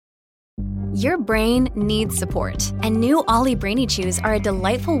Your brain needs support, and new Ollie Brainy Chews are a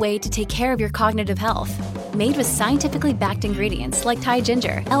delightful way to take care of your cognitive health. Made with scientifically backed ingredients like Thai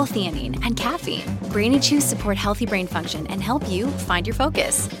ginger, L-theanine, and caffeine, Brainy Chews support healthy brain function and help you find your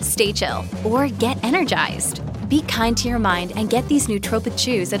focus, stay chill, or get energized. Be kind to your mind and get these nootropic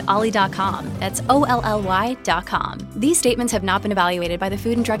chews at ollie.com. That's OLLY.com. These statements have not been evaluated by the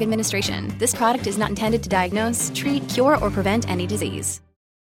Food and Drug Administration. This product is not intended to diagnose, treat, cure, or prevent any disease.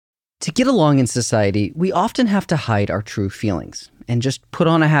 To get along in society, we often have to hide our true feelings and just put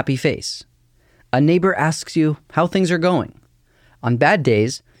on a happy face. A neighbor asks you how things are going. On bad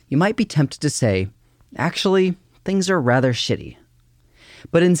days, you might be tempted to say, actually, things are rather shitty.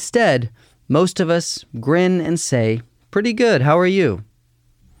 But instead, most of us grin and say, pretty good, how are you?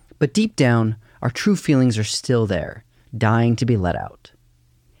 But deep down, our true feelings are still there, dying to be let out.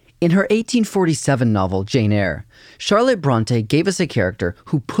 In her 1847 novel, Jane Eyre, Charlotte Bronte gave us a character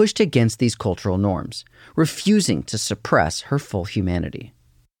who pushed against these cultural norms, refusing to suppress her full humanity.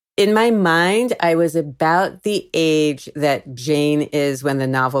 In my mind, I was about the age that Jane is when the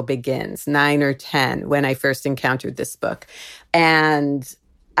novel begins, 9 or 10, when I first encountered this book. And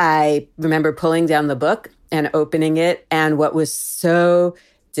I remember pulling down the book and opening it, and what was so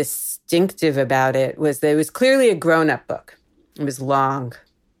distinctive about it was that it was clearly a grown-up book. It was long.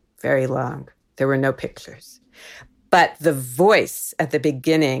 Very long. There were no pictures. But the voice at the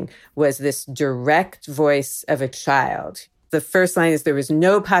beginning was this direct voice of a child. The first line is, there was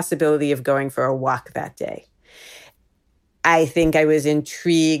no possibility of going for a walk that day. I think I was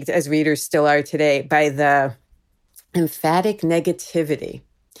intrigued, as readers still are today, by the emphatic negativity.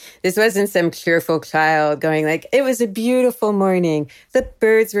 This wasn't some cheerful child going like, it was a beautiful morning. The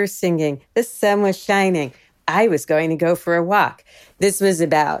birds were singing. The sun was shining. I was going to go for a walk. This was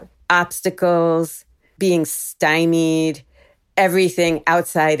about obstacles, being stymied. Everything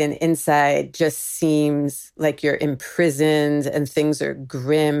outside and inside just seems like you're imprisoned and things are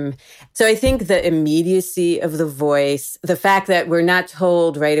grim. So I think the immediacy of the voice, the fact that we're not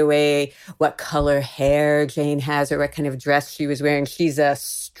told right away what color hair Jane has or what kind of dress she was wearing. She's a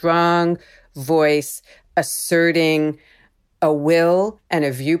strong voice asserting a will and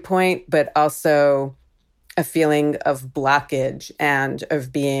a viewpoint, but also a feeling of blockage and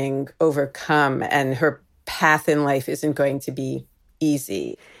of being overcome, and her path in life isn't going to be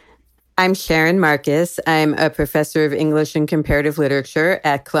easy. I'm Sharon Marcus. I'm a professor of English and Comparative Literature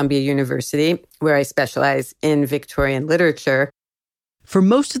at Columbia University, where I specialize in Victorian literature. For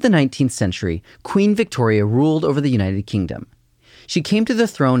most of the 19th century, Queen Victoria ruled over the United Kingdom. She came to the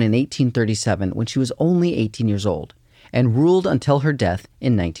throne in 1837 when she was only 18 years old, and ruled until her death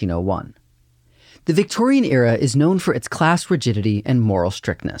in 1901. The Victorian era is known for its class rigidity and moral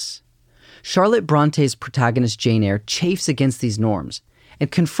strictness. Charlotte Bronte's protagonist Jane Eyre chafes against these norms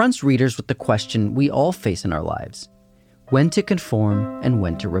and confronts readers with the question we all face in our lives: when to conform and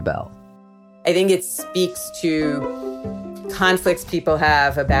when to rebel. I think it speaks to conflicts people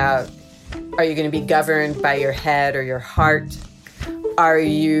have about, are you going to be governed by your head or your heart? Are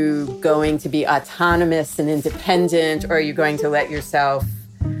you going to be autonomous and independent, or are you going to let yourself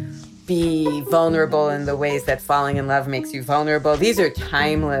be vulnerable in the ways that falling in love makes you vulnerable? These are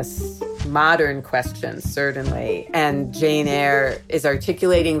timeless, modern questions, certainly. And Jane Eyre is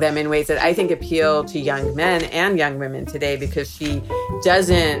articulating them in ways that I think appeal to young men and young women today, because she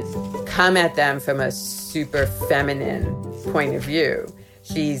doesn't come at them from a super feminine point of view.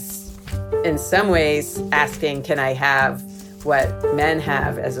 She's, in some ways, asking, can I have what men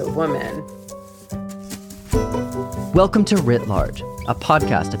have as a woman? Welcome to Writ Large, a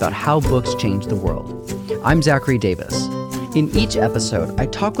podcast about how books change the world. I'm Zachary Davis. In each episode, I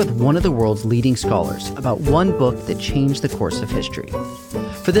talk with one of the world's leading scholars about one book that changed the course of history.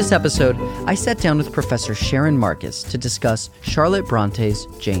 For this episode, I sat down with Professor Sharon Marcus to discuss Charlotte Bronte's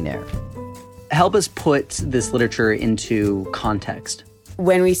Jane Eyre. Help us put this literature into context.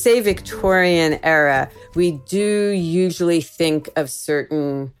 When we say Victorian era, we do usually think of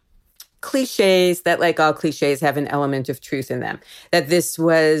certain cliches that, like all cliches, have an element of truth in them. That this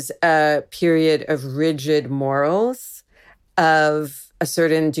was a period of rigid morals, of a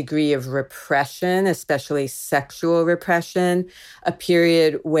certain degree of repression, especially sexual repression, a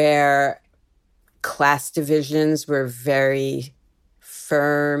period where class divisions were very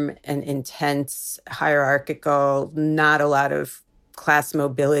firm and intense, hierarchical, not a lot of class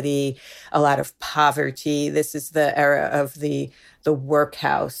mobility, a lot of poverty. This is the era of the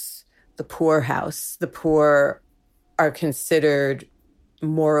workhouse, the poorhouse. The poor are considered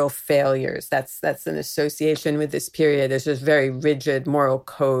moral failures. That's an association with this period. There's this very rigid moral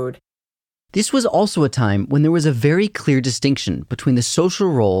code. This was also a time when there was a very clear distinction between the social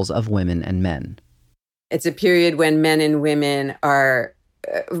roles of women and men. It's a period when men and women are,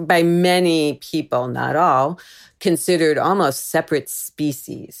 by many people, not all, considered almost separate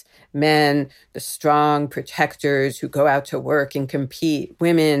species. Men, the strong protectors who go out to work and compete.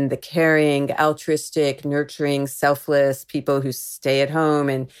 Women, the caring, altruistic, nurturing, selfless people who stay at home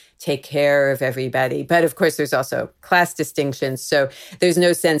and take care of everybody. But of course, there's also class distinctions. So there's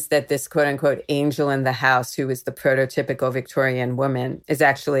no sense that this quote unquote angel in the house, who was the prototypical Victorian woman, is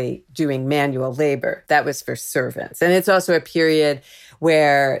actually doing manual labor. That was for servants. And it's also a period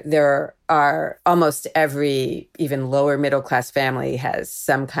where there are almost every even lower middle class family has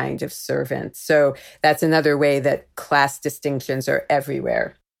some kind of servant. So that's another way that class distinctions are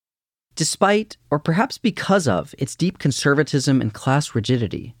everywhere. Despite, or perhaps because of, its deep conservatism and class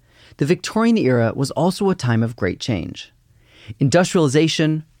rigidity, the Victorian era was also a time of great change.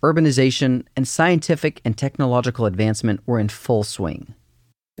 Industrialization, urbanization, and scientific and technological advancement were in full swing.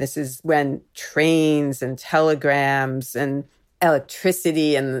 This is when trains and telegrams and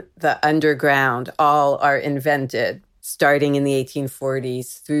electricity and the underground all are invented, starting in the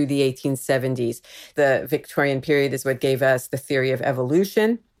 1840s through the 1870s. The Victorian period is what gave us the theory of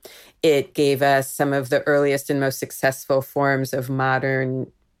evolution. It gave us some of the earliest and most successful forms of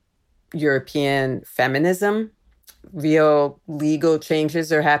modern European feminism. Real legal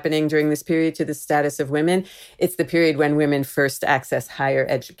changes are happening during this period to the status of women. It's the period when women first access higher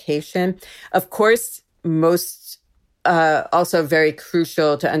education. Of course, also very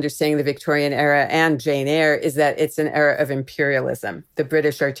crucial to understanding the Victorian era and Jane Eyre is that it's an era of imperialism. The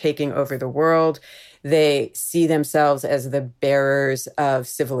British are taking over the world. They see themselves as the bearers of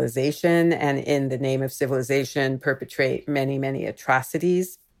civilization, and in the name of civilization, perpetrate many, many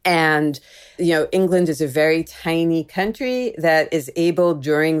atrocities. And, England is a very tiny country that is able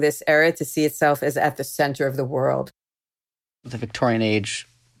during this era to see itself as at the center of the world. The Victorian age,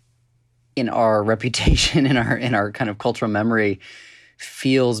 in our reputation, in our kind of cultural memory,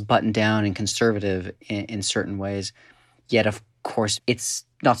 feels buttoned down and conservative in certain ways. Yet, of course, it's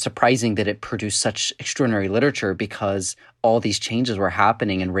not surprising that it produced such extraordinary literature because all these changes were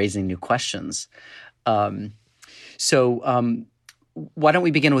happening and raising new questions. Why don't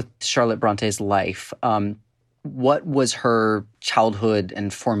we begin with Charlotte Bronte's life? What was her childhood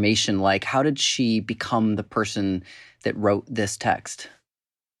and formation like? How did she become the person that wrote this text?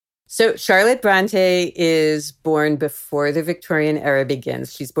 So Charlotte Bronte is born before the Victorian era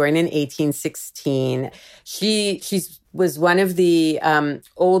begins. She's born in 1816. She was one of the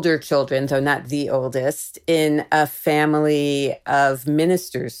older children, though not the oldest, in a family of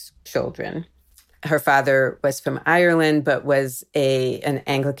ministers' children. Her father was from Ireland, but was an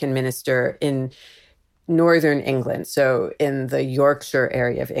Anglican minister in northern England, so in the Yorkshire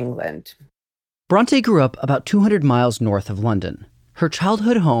area of England. Bronte grew up about 200 miles north of London. Her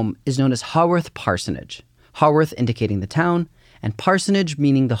childhood home is known as Haworth Parsonage, Haworth indicating the town, and parsonage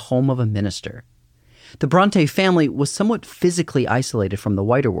meaning the home of a minister. The Bronte family was somewhat physically isolated from the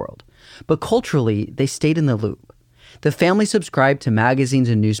wider world, but culturally they stayed in the loop. The family subscribed to magazines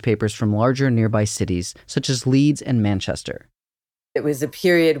and newspapers from larger nearby cities, such as Leeds and Manchester. It was a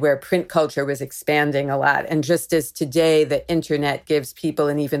period where print culture was expanding a lot. And just as today, the internet gives people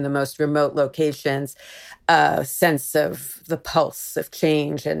in even the most remote locations a sense of the pulse of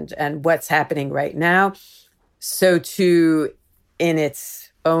change and what's happening right now, so too, in its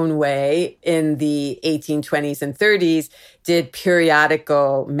own way, in the 1820s and 30s, did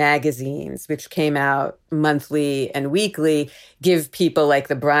periodical magazines, which came out monthly and weekly, give people like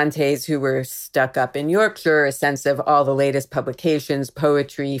the Brontes who were stuck up in Yorkshire a sense of all the latest publications,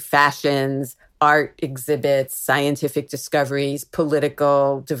 poetry, fashions, art exhibits, scientific discoveries,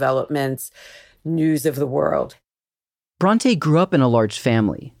 political developments, news of the world. Bronte grew up in a large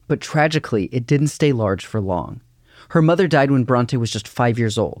family, but tragically, it didn't stay large for long. Her mother died when Bronte was just 5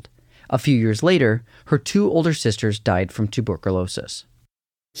 years old. A few years later, her two older sisters died from tuberculosis.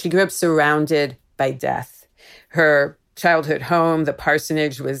 She grew up surrounded by death. Her childhood home, the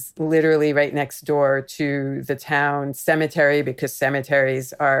parsonage, was literally right next door to the town cemetery because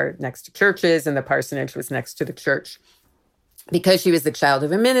cemeteries are next to churches and the parsonage was next to the church. Because she was the child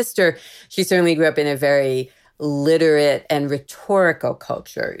of a minister, she certainly grew up in a very literate and rhetorical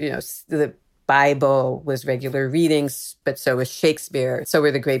culture. The Bible was regular readings, but so was Shakespeare. So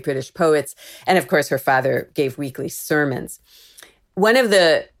were the great British poets. And of course, her father gave weekly sermons. One of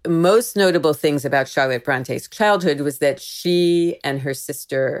the most notable things about Charlotte Bronte's childhood was that she and her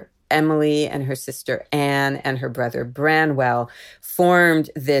sister Emily and her sister Anne and her brother Branwell formed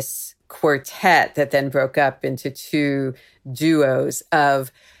this quartet that then broke up into two duos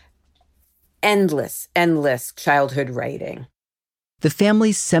of endless childhood writing. The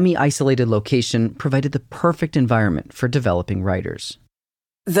family's semi-isolated location provided the perfect environment for developing writers.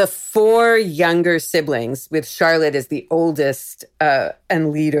 The 4 younger siblings, with Charlotte as the oldest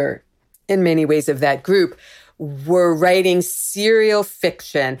and leader in many ways of that group, were writing serial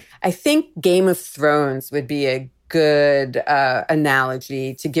fiction. I think Game of Thrones would be a good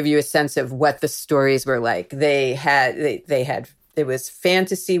analogy to give you a sense of what the stories were like. It was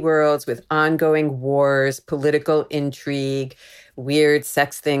fantasy worlds with ongoing wars, political intrigue, weird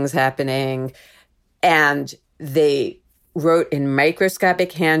sex things happening. And they wrote in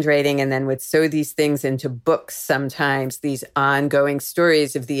microscopic handwriting and then would sew these things into books sometimes, these ongoing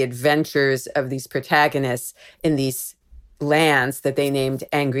stories of the adventures of these protagonists in these lands that they named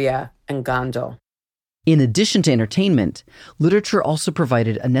Angria and Gondal. In addition to entertainment, literature also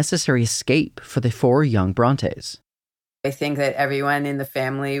provided a necessary escape for the 4 young Brontes. I think that everyone in the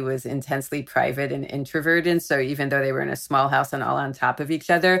family was intensely private and introverted. So even though they were in a small house and all on top of each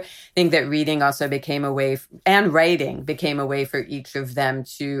other, I think that reading also became a way, and writing became a way for each of them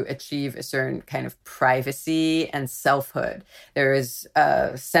to achieve a certain kind of privacy and selfhood. There is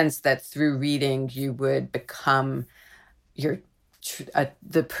a sense that through reading, you would become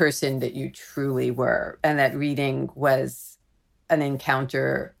the person that you truly were. And that reading was an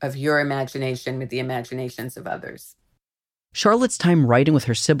encounter of your imagination with the imaginations of others. Charlotte's time writing with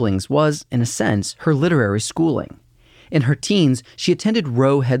her siblings was, in a sense, her literary schooling. In her teens, she attended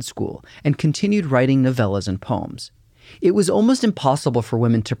Roe Head School and continued writing novellas and poems. It was almost impossible for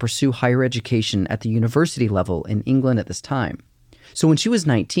women to pursue higher education at the university level in England at this time. So when she was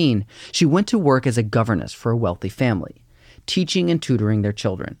 19, she went to work as a governess for a wealthy family, teaching and tutoring their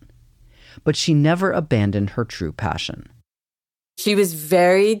children. But she never abandoned her true passion. She was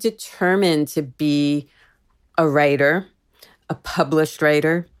very determined to be a writer, a published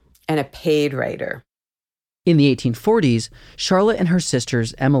writer, and a paid writer. In the 1840s, Charlotte and her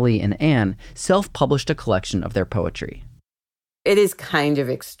sisters Emily and Anne self-published a collection of their poetry. It is kind of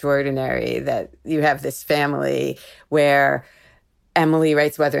extraordinary that you have this family where Emily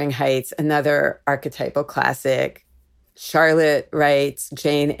writes Wuthering Heights, another archetypal classic. Charlotte writes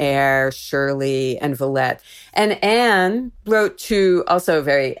Jane Eyre, Shirley, and Villette. And Anne wrote 2 also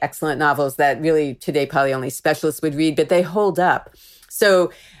very excellent novels that really today probably only specialists would read, but they hold up.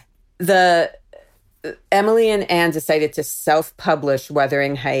 So Emily and Anne decided to self-publish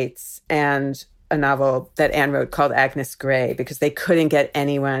Wuthering Heights and a novel that Anne wrote called Agnes Grey because they couldn't get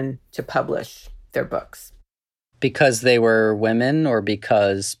anyone to publish their books. Because they were women or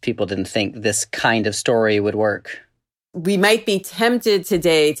because people didn't think this kind of story would work? We might be tempted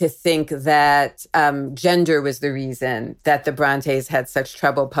today to think that gender was the reason that the Brontes had such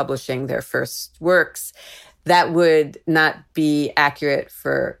trouble publishing their first works. That would not be accurate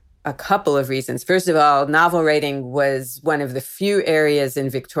for a couple of reasons. First of all, novel writing was one of the few areas in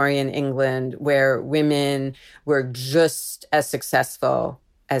Victorian England where women were just as successful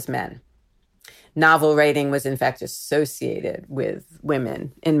as men. Novel writing was, in fact, associated with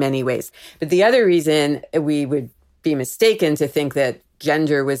women in many ways. But the other reason we would be mistaken to think that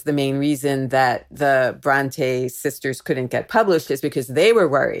gender was the main reason that the Bronte sisters couldn't get published is because they were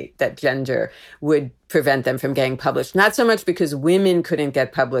worried that gender would prevent them from getting published. Not so much because women couldn't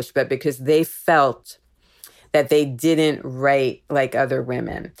get published, but because they felt that they didn't write like other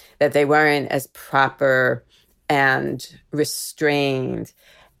women, that they weren't as proper and restrained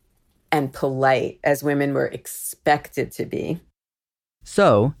and polite as women were expected to be.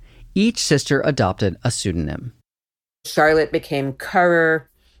 So, each sister adopted a pseudonym. Charlotte became Currer,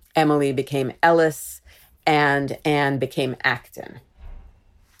 Emily became Ellis, and Anne became Acton.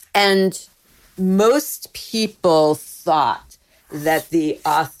 And most people thought that the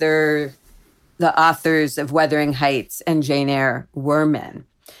authors of Wuthering Heights and Jane Eyre were men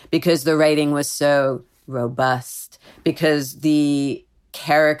because the writing was so robust, because the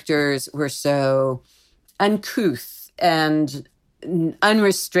characters were so uncouth and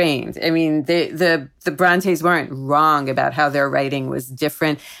unrestrained. I mean, the Brontes weren't wrong about how their writing was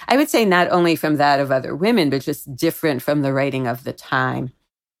different. I would say not only from that of other women, but just different from the writing of the time.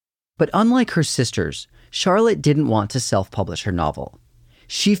 But unlike her sisters, Charlotte didn't want to self-publish her novel.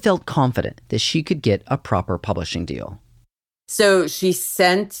 She felt confident that she could get a proper publishing deal. So she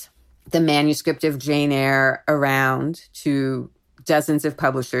sent the manuscript of Jane Eyre around to dozens of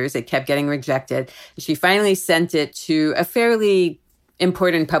publishers. It kept getting rejected. She finally sent it to a fairly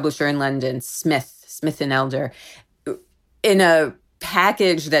important publisher in London, Smith & Elder, in a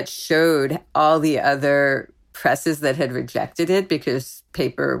package that showed all the other presses that had rejected it because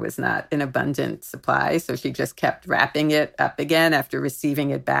paper was not in abundant supply. So she just kept wrapping it up again after receiving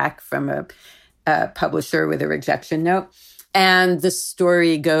it back from a publisher with a rejection note. And the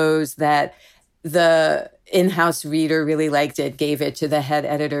story goes that the in-house reader really liked it, gave it to the head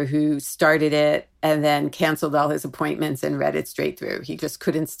editor who started it, and then canceled all his appointments and read it straight through. He just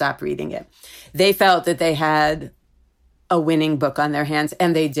couldn't stop reading it. They felt that they had a winning book on their hands,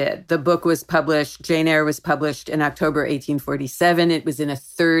 and they did. The book was published, Jane Eyre was published in October 1847. It was in a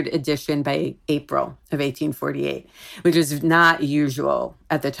third edition by April of 1848, which is not usual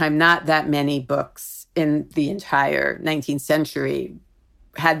at the time. Not that many books in the entire 19th century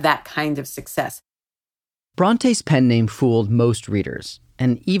had that kind of success. Bronte's pen name fooled most readers,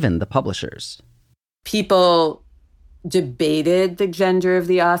 and even the publishers. People debated the gender of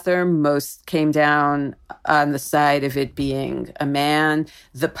the author. Most came down on the side of it being a man.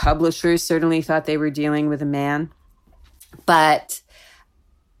 The publishers certainly thought they were dealing with a man. But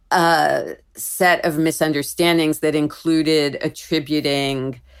a set of misunderstandings that included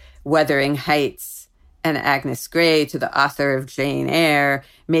attributing Wuthering Heights and Agnes Grey to the author of Jane Eyre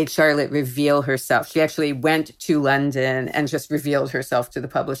made Charlotte reveal herself. She actually went to London and just revealed herself to the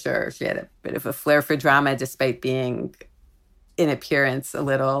publisher. She had a bit of a flair for drama, despite being, in appearance, a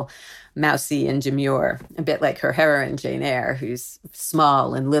little mousy and demure, a bit like her heroine, Jane Eyre, who's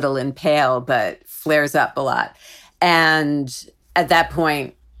small and little and pale, but flares up a lot. And at that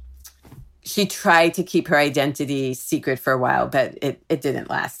point, she tried to keep her identity secret for a while, but it didn't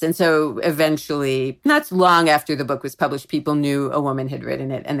last. And so eventually, not long after the book was published, people knew a woman had written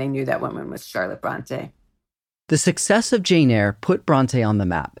it, and they knew that woman was Charlotte Bronte. The success of Jane Eyre put Bronte on the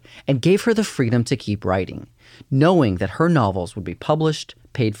map and gave her the freedom to keep writing, knowing that her novels would be published,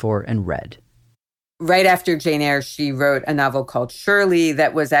 paid for, and read. Right after Jane Eyre, she wrote a novel called Shirley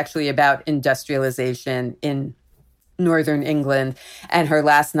that was actually about industrialization in Northern England. And her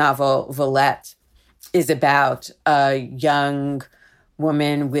last novel, Villette, is about a young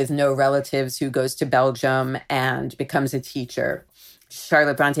woman with no relatives who goes to Belgium and becomes a teacher.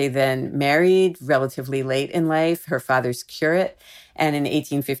 Charlotte Bronte then married relatively late in life, her father's curate, and in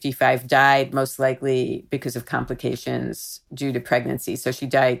 1855 died, most likely because of complications due to pregnancy. So she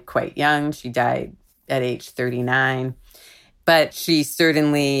died quite young. She died at age 39. But she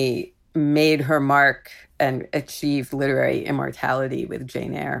certainly made her mark and achieved literary immortality with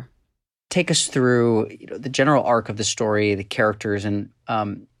Jane Eyre. Take us through the general arc of the story, the characters, and,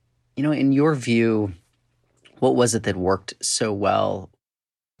 in your view, what was it that worked so well?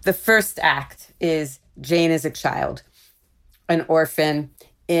 The first act is Jane as a child, an orphan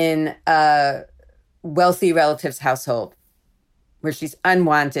in a wealthy relative's household where she's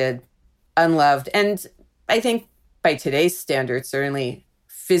unwanted, unloved, and I think by today's standards, certainly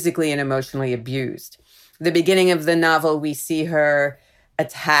physically and emotionally abused. The beginning of the novel, we see her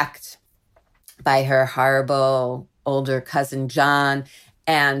attacked by her horrible older cousin John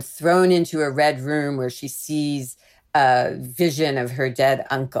and thrown into a red room where she sees a vision of her dead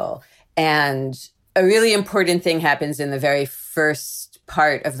uncle. And a really important thing happens in the very first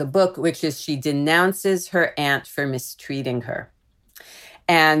part of the book, which is she denounces her aunt for mistreating her.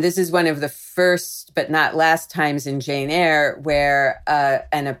 And this is one of the first, but not last times in Jane Eyre where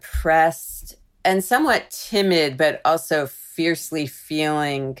an oppressed and somewhat timid, but also fiercely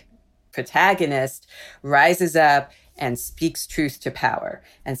feeling protagonist rises up and speaks truth to power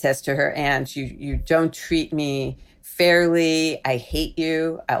and says to her aunt, you don't treat me fairly. I hate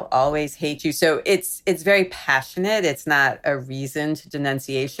you. I'll always hate you. So it's very passionate. It's not a reasoned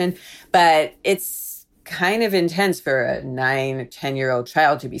denunciation, but it's kind of intense for a 9 or 10-year-old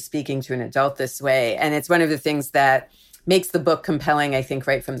child to be speaking to an adult this way. And it's one of the things that makes the book compelling, I think,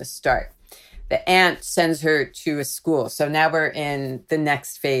 right from the start. The aunt sends her to a school. So now we're in the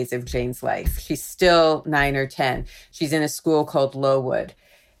next phase of Jane's life. She's still 9 or 10. She's in a school called Lowood.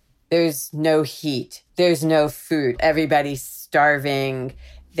 There's no heat. There's no food. Everybody's starving.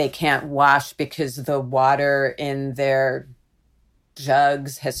 They can't wash because the water in their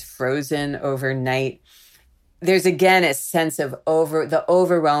jugs has frozen overnight. There's, again, a sense of the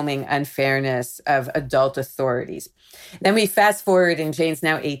overwhelming unfairness of adult authorities. Then we fast forward, and Jane's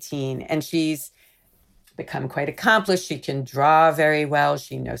now 18, and she's become quite accomplished. She can draw very well.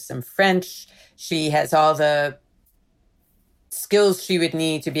 She knows some French. She has all the skills she would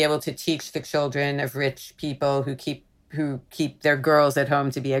need to be able to teach the children of rich people who keep who keep their girls at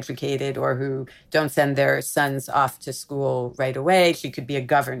home to be educated or who don't send their sons off to school right away. She could be a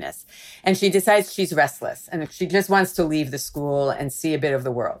governess. And she decides she's restless and she just wants to leave the school and see a bit of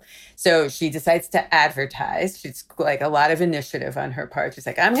the world. So she decides to advertise. She's like a lot of initiative on her part. She's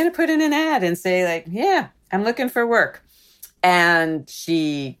like, I'm going to put in an ad and say like, yeah, I'm looking for work. And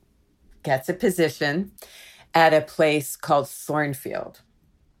she gets a position at a place called Thornfield.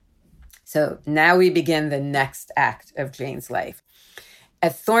 So now we begin the next act of Jane's life.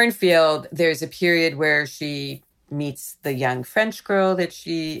 At Thornfield, there's a period where she meets the young French girl that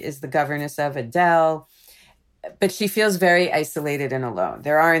she is the governess of, Adele, but she feels very isolated and alone.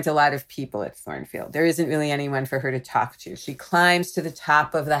 There aren't a lot of people at Thornfield. There isn't really anyone for her to talk to. She climbs to the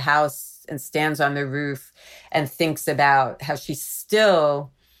top of the house and stands on the roof and thinks about how she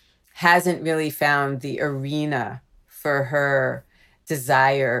still hasn't really found the arena for her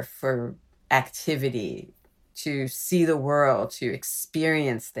desire for activity, to see the world, to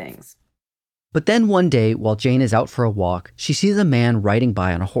experience things. But then one day, while Jane is out for a walk, she sees a man riding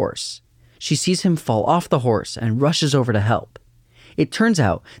by on a horse. She sees him fall off the horse and rushes over to help. It turns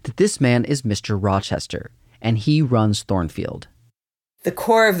out that this man is Mr. Rochester, and he runs Thornfield. The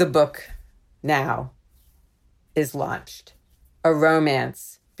core of the book now is launched. A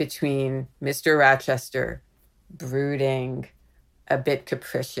romance between Mr. Rochester, brooding, a bit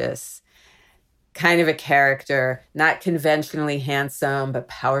capricious, kind of a character, not conventionally handsome, but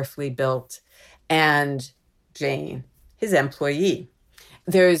powerfully built, and Jane, his employee.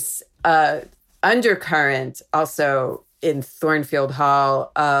 There's a undercurrent also in Thornfield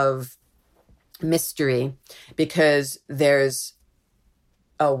Hall of mystery because there's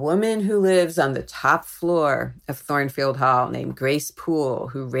a woman who lives on the top floor of Thornfield Hall named Grace Poole,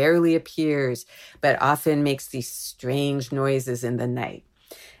 who rarely appears, but often makes these strange noises in the night.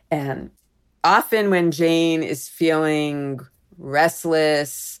 And often when Jane is feeling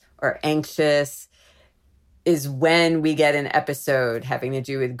restless or anxious is when we get an episode having to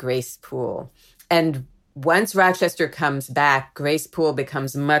do with Grace Poole. And once Rochester comes back, Grace Poole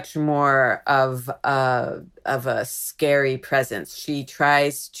becomes much more of a scary presence. She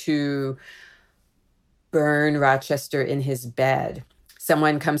tries to burn Rochester in his bed.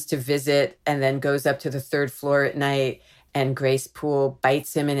 Someone comes to visit and then goes up to the third floor at night, and Grace Poole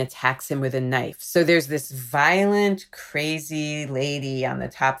bites him and attacks him with a knife. So there's this violent, crazy lady on the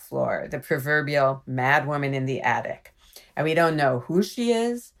top floor, the proverbial mad woman in the attic. And we don't know who she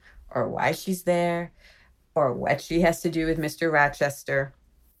is or why she's there, or what she has to do with Mr. Rochester.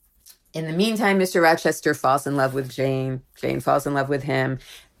 In the meantime, Mr. Rochester falls in love with Jane. Jane falls in love with him.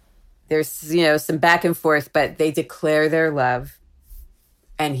 There's, some back and forth, but they declare their love,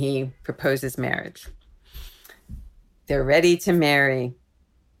 and he proposes marriage. They're ready to marry.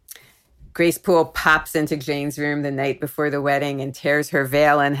 Grace Poole pops into Jane's room the night before the wedding and tears her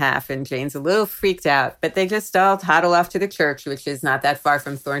veil in half, and Jane's a little freaked out, but they just all toddle off to the church, which is not that far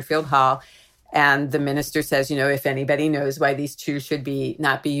from Thornfield Hall. And the minister says, if anybody knows why these two should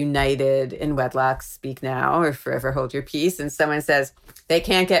not be united in wedlock, speak now or forever hold your peace. And someone says, they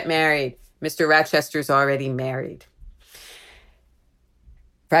can't get married. Mr. Rochester's already married.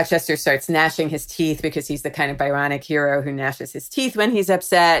 Rochester starts gnashing his teeth because he's the kind of Byronic hero who gnashes his teeth when he's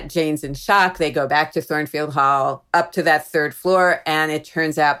upset. Jane's in shock. They go back to Thornfield Hall, up to that third floor. And it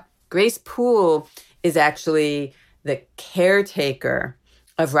turns out Grace Poole is actually the caretaker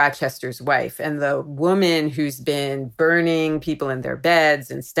of Rochester's wife. And the woman who's been burning people in their beds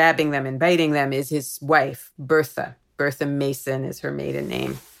and stabbing them and biting them is his wife, Bertha. Bertha Mason is her maiden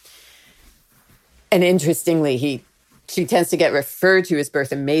name. And interestingly, she tends to get referred to as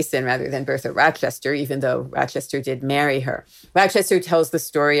Bertha Mason rather than Bertha Rochester, even though Rochester did marry her. Rochester tells the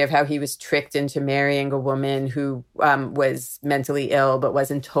story of how he was tricked into marrying a woman who was mentally ill, but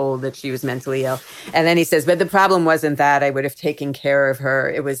wasn't told that she was mentally ill. And then he says, but the problem wasn't that I would have taken care of her.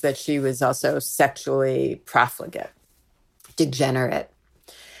 It was that she was also sexually profligate, degenerate.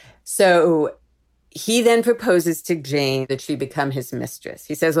 So he then proposes to Jane that she become his mistress.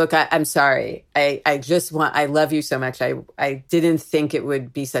 He says, look, I'm sorry. I love you so much. I didn't think it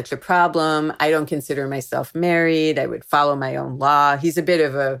would be such a problem. I don't consider myself married. I would follow my own law. He's a bit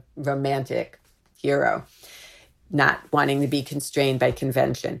of a romantic hero, not wanting to be constrained by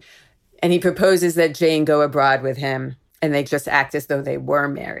convention. And he proposes that Jane go abroad with him and they just act as though they were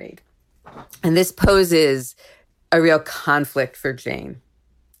married. And this poses a real conflict for Jane.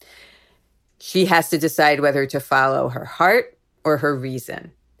 She has to decide whether to follow her heart or her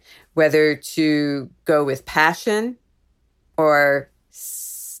reason, whether to go with passion or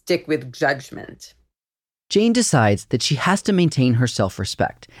stick with judgment. Jane decides that she has to maintain her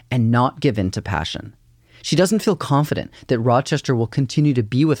self-respect and not give in to passion. She doesn't feel confident that Rochester will continue to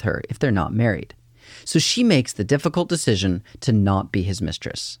be with her if they're not married. So she makes the difficult decision to not be his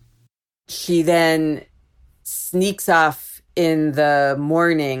mistress. She then sneaks off in the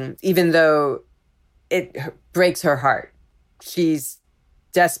morning, even though it breaks her heart. She's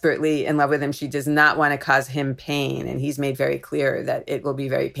desperately in love with him. She does not want to cause him pain. And he's made very clear that it will be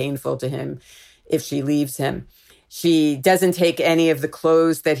very painful to him if she leaves him. She doesn't take any of the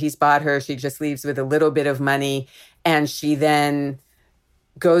clothes that he's bought her. She just leaves with a little bit of money. And she then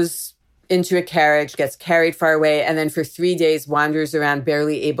goes into a carriage, gets carried far away, and then for 3 days wanders around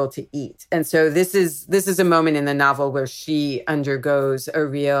barely able to eat. And so this is a moment in the novel where she undergoes a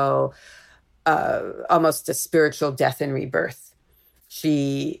real, almost a spiritual death and rebirth.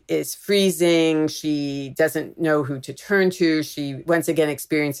 She is freezing. She doesn't know who to turn to. She once again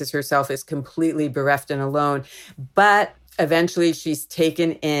experiences herself as completely bereft and alone. But eventually she's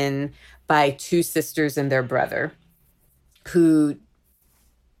taken in by two sisters and their brother who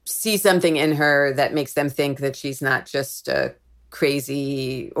see something in her that makes them think that she's not just a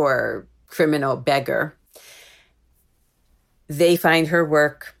crazy or criminal beggar. They find her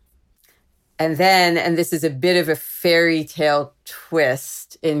work. And then, and this is a bit of a fairy tale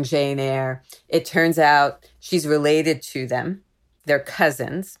twist in Jane Eyre, it turns out she's related to them. They're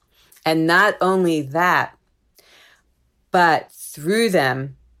cousins. And not only that, but through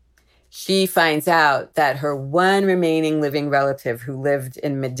them, she finds out that her one remaining living relative who lived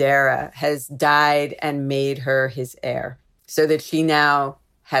in Madeira has died and made her his heir, so that she now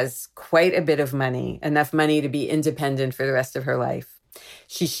has quite a bit of money, enough money to be independent for the rest of her life.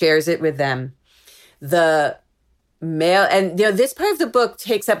 She shares it with them. The male, and this part of the book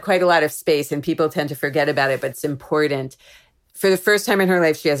takes up quite a lot of space and people tend to forget about it, but it's important. For the first time in her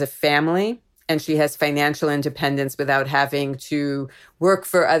life, she has a family. And she has financial independence without having to work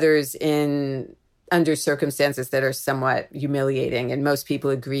for others under circumstances that are somewhat humiliating. And most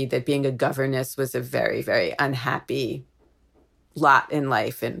people agreed that being a governess was a very, very unhappy lot in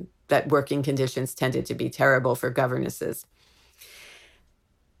life, and that working conditions tended to be terrible for governesses.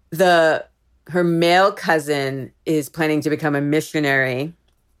 Her male cousin is planning to become a missionary,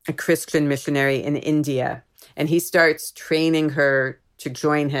 a Christian missionary in India. And he starts training her to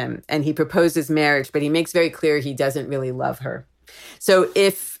join him, and he proposes marriage, but he makes very clear he doesn't really love her. So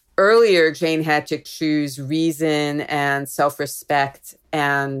if earlier Jane had to choose reason and self-respect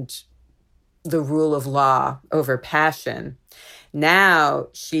and the rule of law over passion, now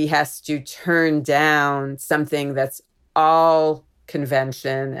she has to turn down something that's all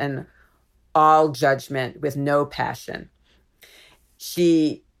convention and all judgment with no passion.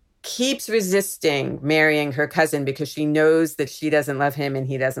 She keeps resisting marrying her cousin because she knows that she doesn't love him and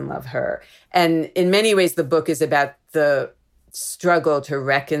he doesn't love her. And in many ways, the book is about the struggle to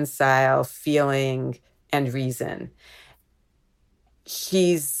reconcile feeling and reason.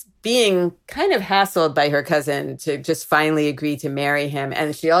 She's being kind of hassled by her cousin to just finally agree to marry him.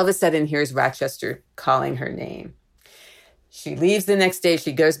 And she all of a sudden hears Rochester calling her name. She leaves the next day.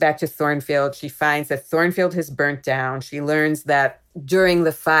 She goes back to Thornfield. She finds that Thornfield has burnt down. She learns that during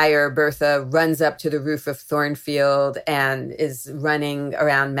the fire, Bertha runs up to the roof of Thornfield and is running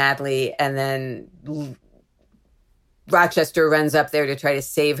around madly. And then Rochester runs up there to try to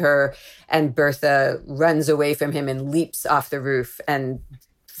save her. And Bertha runs away from him and leaps off the roof and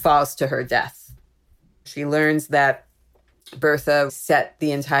falls to her death. She learns that Bertha set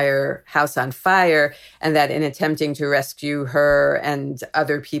the entire house on fire, and that in attempting to rescue her and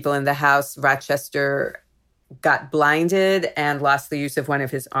other people in the house, Rochester got blinded and lost the use of one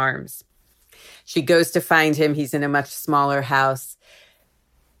of his arms. She goes to find him. He's in a much smaller house.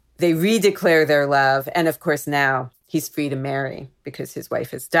 They redeclare their love, and of course now he's free to marry because his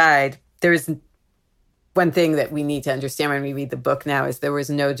wife has died. There is one thing that we need to understand when we read the book now is there was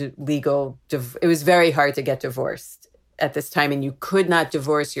no legal, it was very hard to get divorced at this time, and you could not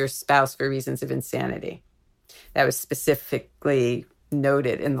divorce your spouse for reasons of insanity. That was specifically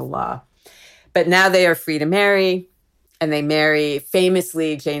noted in the law. But now they are free to marry, and they marry.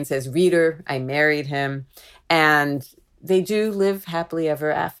 Famously, Jane says, "Reader, I married him." And they do live happily ever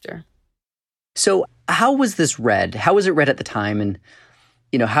after. So how was this read? How was it read at the time? And,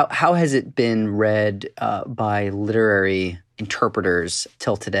 how has it been read by literary interpreters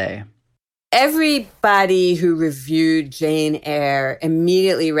till today? Everybody who reviewed Jane Eyre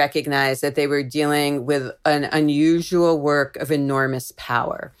immediately recognized that they were dealing with an unusual work of enormous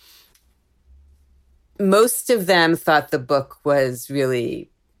power. Most of them thought the book was really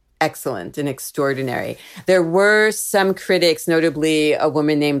excellent and extraordinary. There were some critics, notably a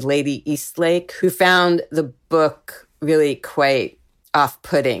woman named Lady Eastlake, who found the book really quite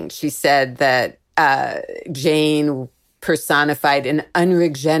off-putting. She said that Jane personified an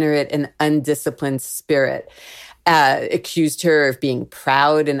unregenerate and undisciplined spirit, accused her of being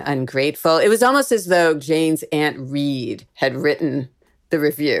proud and ungrateful. It was almost as though Jane's Aunt Reed had written the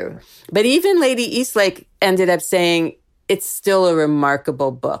review. But even Lady Eastlake ended up saying it's still a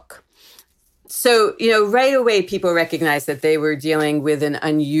remarkable book. So, right away, people recognized that they were dealing with an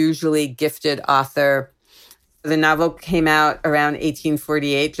unusually gifted author. The novel came out around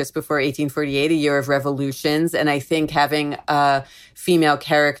 1848, just before 1848, a year of revolutions. And I think having a female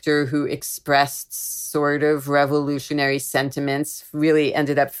character who expressed sort of revolutionary sentiments really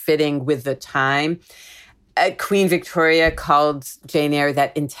ended up fitting with the time. Queen Victoria called Jane Eyre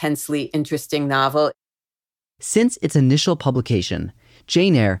that intensely interesting novel. Since its initial publication,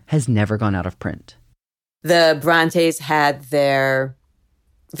 Jane Eyre has never gone out of print. The Brontes had their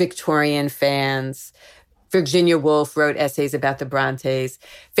Victorian fans. Virginia Woolf wrote essays about the Brontes,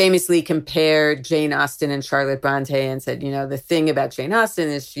 famously compared Jane Austen and Charlotte Bronte and said, the thing about Jane Austen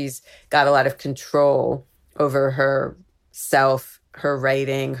is she's got a lot of control over herself, her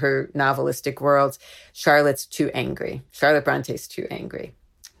writing, her novelistic worlds. Charlotte's too angry. Charlotte Bronte's too angry.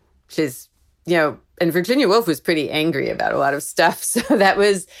 She's, and Virginia Woolf was pretty angry about a lot of stuff. So that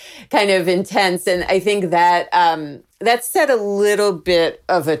was kind of intense. And I think that that set a little bit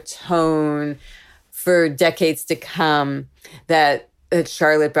of a tone for decades to come, that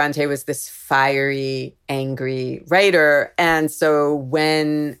Charlotte Bronte was this fiery, angry writer. And so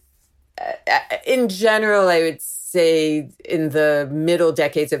when, in general, I would say in the middle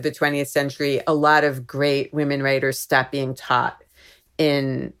decades of the 20th century, a lot of great women writers stopped being taught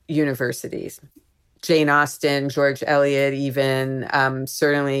in universities. Jane Austen, George Eliot, even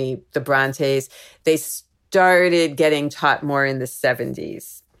certainly the Brontes, they started getting taught more in the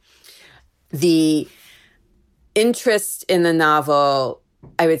 70s. The interest in the novel,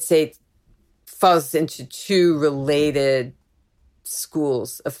 I would say, falls into two related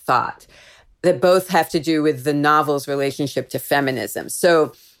schools of thought that both have to do with the novel's relationship to feminism.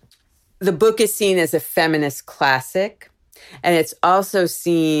 So the book is seen as a feminist classic, and it's also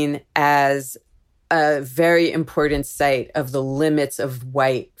seen as a very important site of the limits of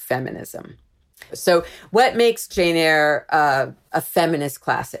white feminism. So what makes Jane Eyre a feminist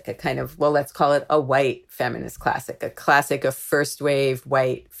classic, a kind of, let's call it a white feminist classic, a classic of first wave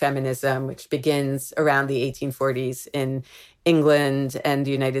white feminism, which begins around the 1840s in England and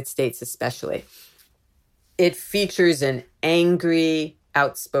the United States especially. It features an angry,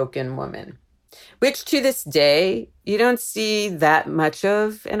 outspoken woman, which to this day, you don't see that much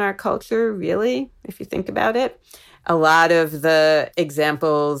of in our culture, really, if you think about it. A lot of the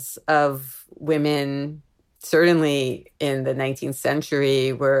examples of women, certainly in the 19th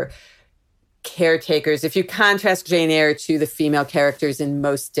century, were caretakers. If you contrast Jane Eyre to the female characters in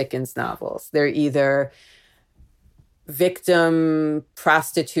most Dickens novels, they're either victim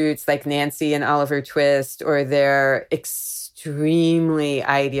prostitutes like Nancy and Oliver Twist, or they're extremely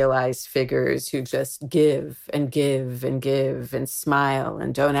idealized figures who just give and give and give and smile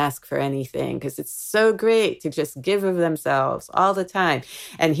and don't ask for anything because it's so great to just give of themselves all the time.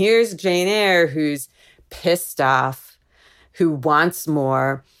 And here's Jane Eyre, who's pissed off, who wants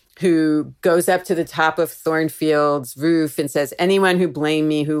more, who goes up to the top of Thornfield's roof and says, anyone who blamed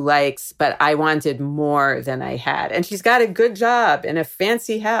me, who likes, but I wanted more than I had. And she's got a good job in a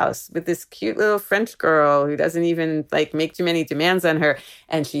fancy house with this cute little French girl who doesn't even make too many demands on her.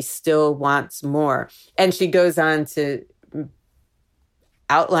 And she still wants more. And she goes on to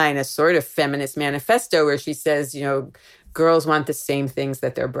outline a sort of feminist manifesto where she says, girls want the same things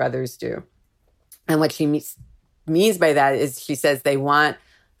that their brothers do. And what she means by that is she says they want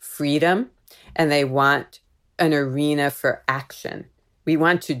freedom, and they want an arena for action. We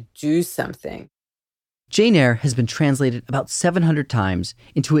want to do something. Jane Eyre has been translated about 700 times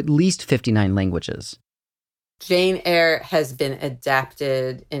into at least 59 languages. Jane Eyre has been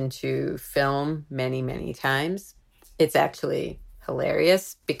adapted into film many, many times. It's actually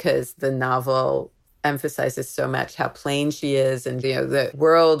hilarious because the novel emphasizes so much how plain she is, and the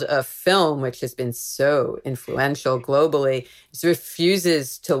world of film, which has been so influential globally, just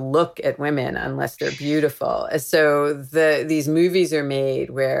refuses to look at women unless they're beautiful. So these movies are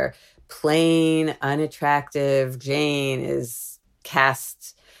made where plain, unattractive Jane is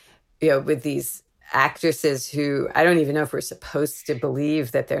cast, with these actresses who I don't even know if we're supposed to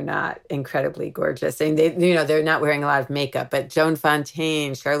believe that they're not incredibly gorgeous. And they're not wearing a lot of makeup, but Joan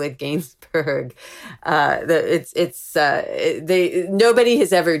Fontaine, Charlotte Gainsbourg, nobody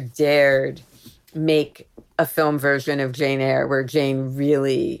has ever dared make a film version of Jane Eyre where Jane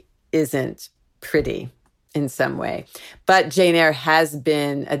really isn't pretty. in some way. But Jane Eyre has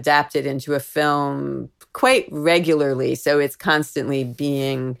been adapted into a film quite regularly, so it's constantly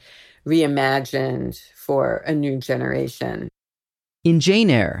being reimagined for a new generation. In Jane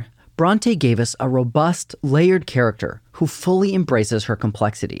Eyre, Bronte gave us a robust, layered character who fully embraces her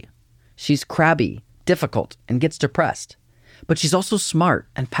complexity. She's crabby, difficult, and gets depressed. But she's also smart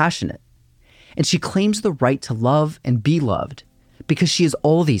and passionate. And she claims the right to love and be loved because she is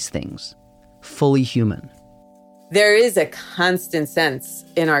all these things, fully human. There is a constant sense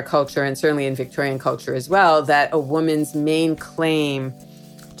in our culture, and certainly in Victorian culture as well, that a woman's main claim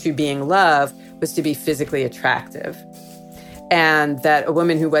to being loved was to be physically attractive. And that a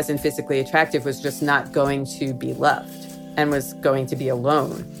woman who wasn't physically attractive was just not going to be loved and was going to be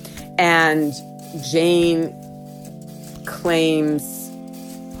alone. And Jane claims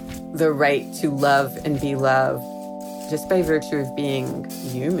the right to love and be loved just by virtue of being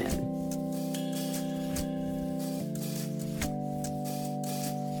human.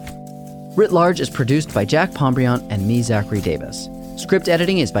 Writ Large is produced by Jack Pombriant and me, Zachary Davis. Script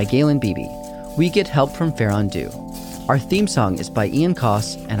editing is by Galen Beebe. We get help from Farron Dew. Our theme song is by Ian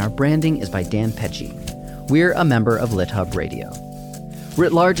Koss, and our branding is by Dan Pecci. We're a member of LitHub Radio.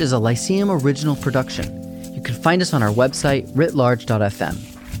 Writ Large is a Lyceum original production. You can find us on our website,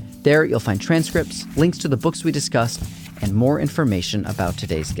 writlarge.fm. There, you'll find transcripts, links to the books we discussed, and more information about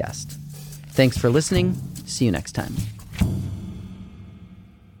today's guest. Thanks for listening. See you next time.